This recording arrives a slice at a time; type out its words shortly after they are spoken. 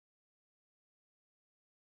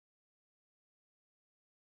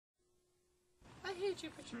I hate you,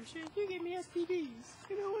 Patricia. You gave me STDs.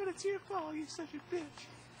 You know what? It's your fault. You're such a bitch.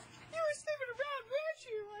 You were sniffing around, weren't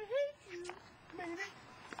you? I hate you. Maybe.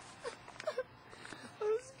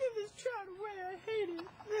 Let's give this trout away. I hate it.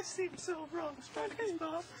 This seems so wrong. Spartacus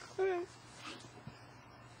Bob. Alright.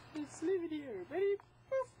 Let's leave it here. Ready?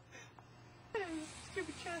 Poof. Hey,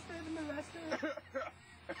 stupid chest out of my last name.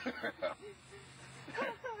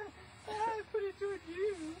 I put it toward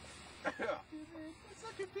you. It's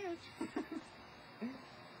such a bitch.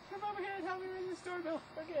 Come over here and help me ring this doorbell.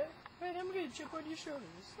 Okay. Wait, I'm gonna chip on your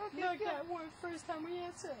shoulders. Okay, like that one first time we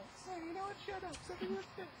had sex. Hey, you know what? Shut up. Something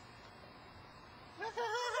like this.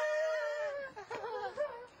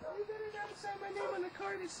 You better not sign my name on the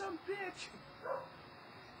card as some bitch.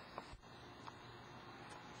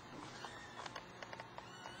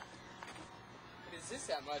 What is this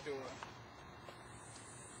at my door?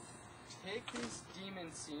 Take this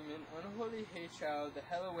demon semen, unholy hate child, the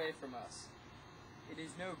hell away from us. It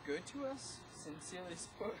is no good to us? Sincerely,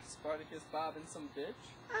 Spartacus Bob and some bitch?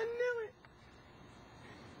 I knew it!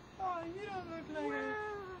 Oh, you don't look like it.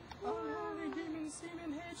 Unholy demon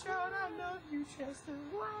semen hate child, I love you, Chester.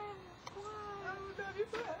 Wow. I will love you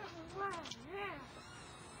forever. Wow. Yeah.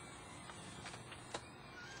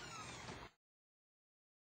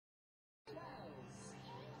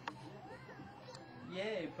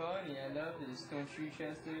 Yay, Barney, I love this. Don't you,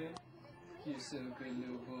 Chester? You're so good,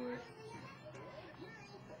 little boy.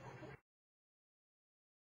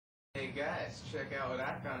 Hey guys, check out what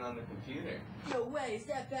I found on the computer. No way, is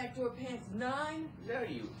that Backdoor Pants 9? No,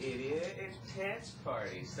 you idiot. It's Pants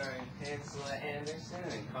Party, starring Pansela Anderson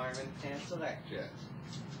and Carmen Panselectra.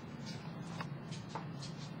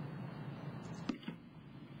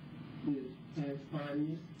 It's Pants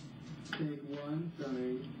Party, Take 1,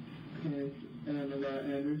 starring Pamela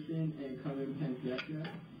Anderson and Carmen Panselectra.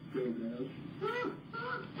 Go girls.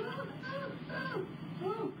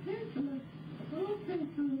 Oh, Pamela. Okay,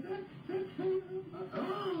 so that's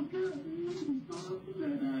oh, good.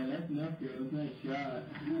 Alright, that's enough, girls. Nice shot.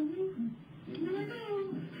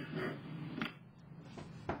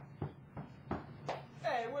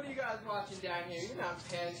 Hey, what are you guys watching down here? You're not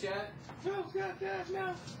pants yet. No, God, Dad,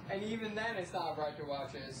 no. And even then, it's not right to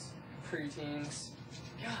watch as preteens.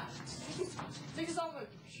 God, take this off my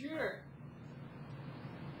computer.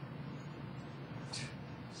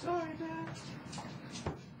 Sorry, Dad.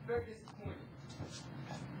 Very disappointing.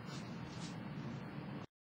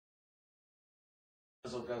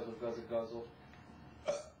 Guzzle, guzzle, guzzle, guzzle.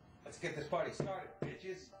 Let's get this party started,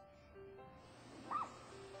 bitches.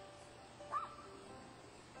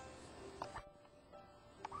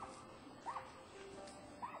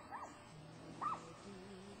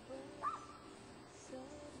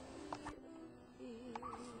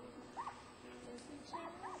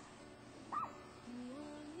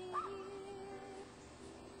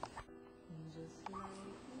 Just like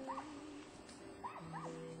me, they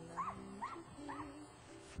long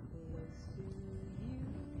to be close to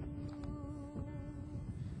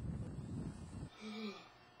you.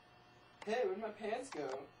 Hey, where'd my pants go?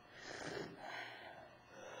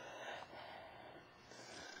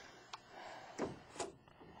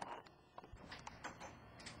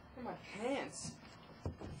 Where are my pants?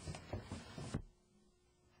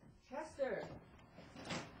 Chester!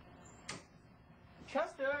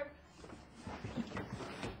 Chester!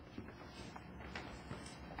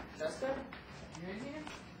 Chester? You in here?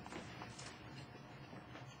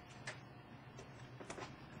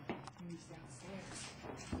 He's downstairs.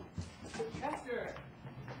 Chester!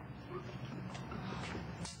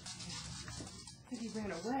 I think he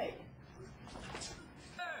ran away.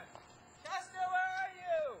 Chester, where are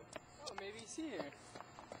you? Oh, maybe he's here.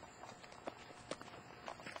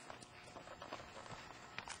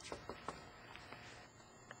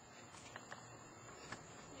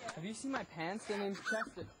 Have you seen my pants? Their name's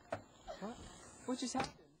Chester. What? What just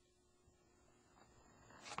happened?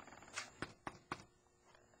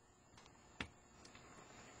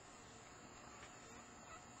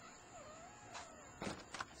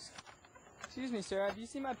 Excuse me, sir. Have you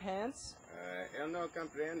seen my pants? Eu não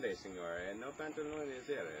compreendo, senhor. Não pantalão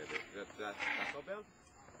dizer. Taco Bell?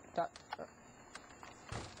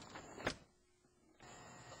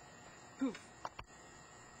 Poof.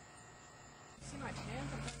 See my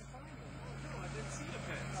pants? I'm trying to find them. No, I didn't see the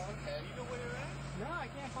pants. Oh, okay. You know where they're at? No, I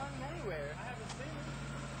can't find them anywhere. I haven't seen them.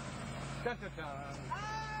 Dun-dun-dun. Ah!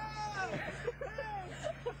 Oh no!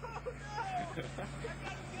 I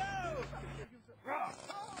gotta go!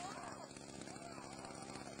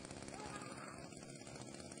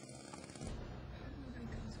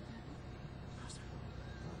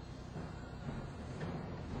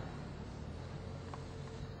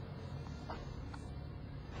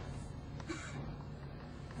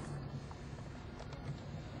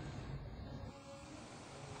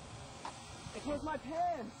 Where's my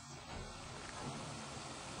pants?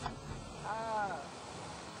 Ah.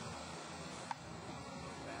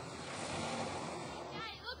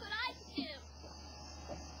 Daddy, look what I can do.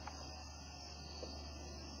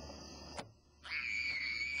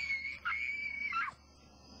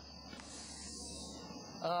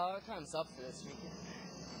 What time's up for this weekend?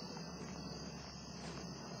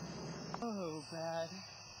 Oh, bad.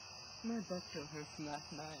 My butt still hurts from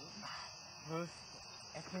last night. Ruth,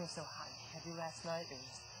 everything was so hot and heavy last night. It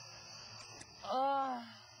was...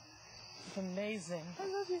 it's amazing. I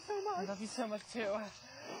love you so much. I love you so much, too.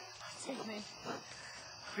 Take me.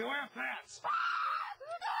 You wear pants!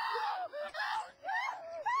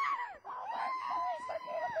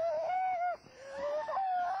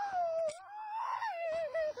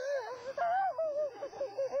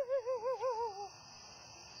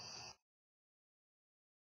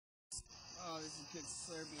 Oh, this is good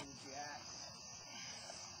Serbian Jack.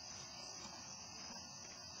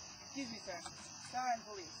 Excuse me, sir. Siren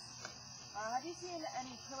police. Have you seen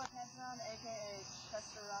any killer pants around, aka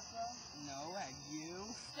Chester Rockwell? No, have you?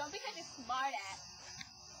 Don't be such a smart ass.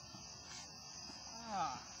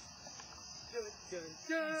 Ah. Dun, dun, It's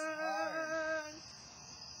hard.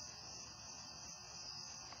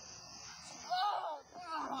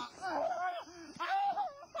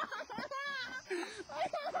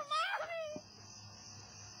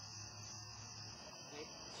 Hey,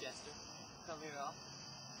 Chester, come here all.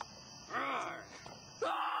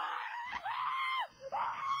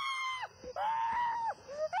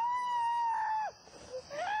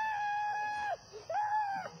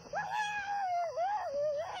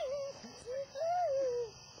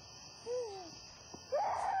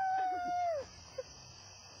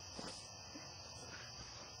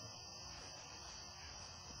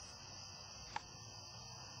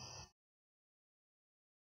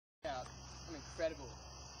 I'm incredible.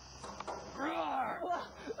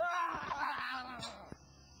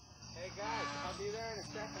 Hey guys, I'll be there in a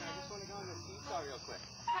second. I just want to go on the seesaw real quick.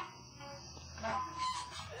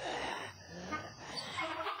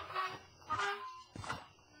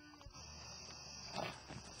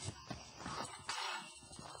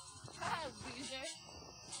 Hi, loser.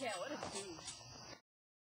 Yeah, what a douche.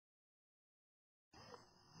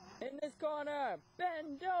 In this corner,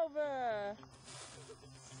 bend over.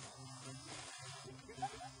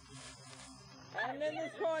 And in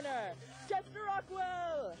this corner, Chester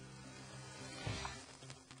Rockwell.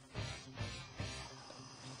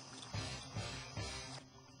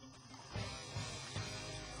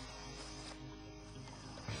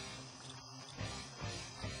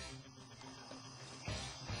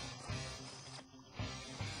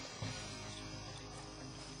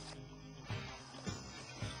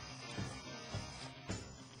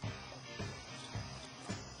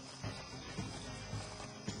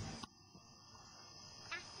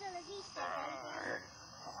 Hasta la vista, baby.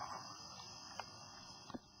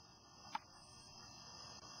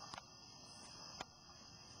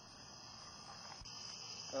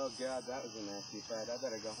 Oh god, that was a nasty fight. I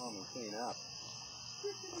better go home and clean up.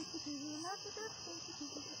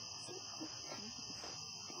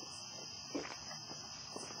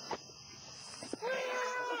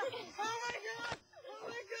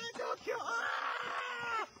 Don't kill!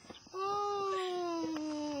 Ah!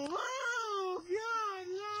 Oh! Oh God!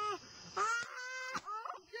 No! Ah!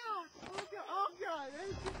 Oh God! Oh God! Oh God!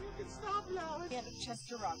 You can stop now. And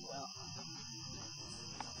Chester Rockwell.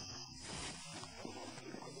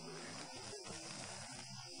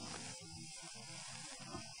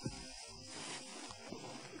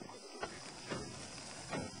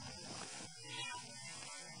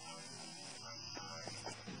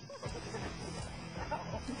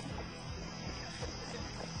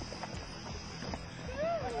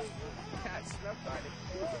 God, snuff party.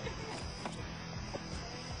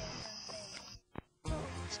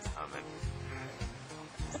 It's coming.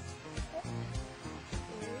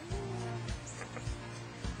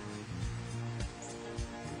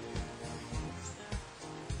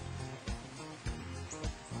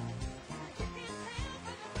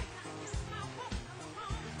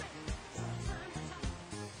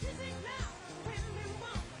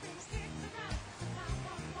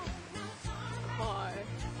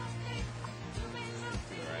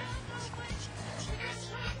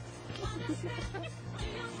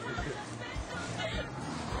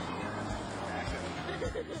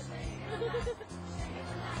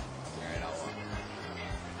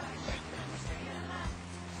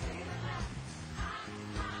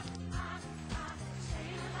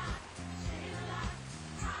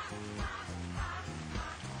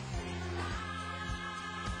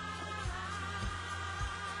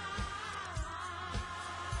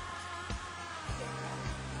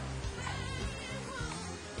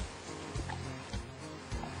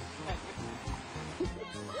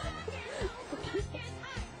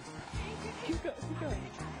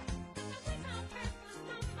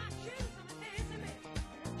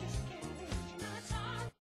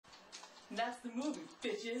 that's the movie,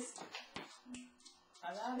 bitches.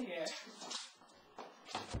 I'm out of here.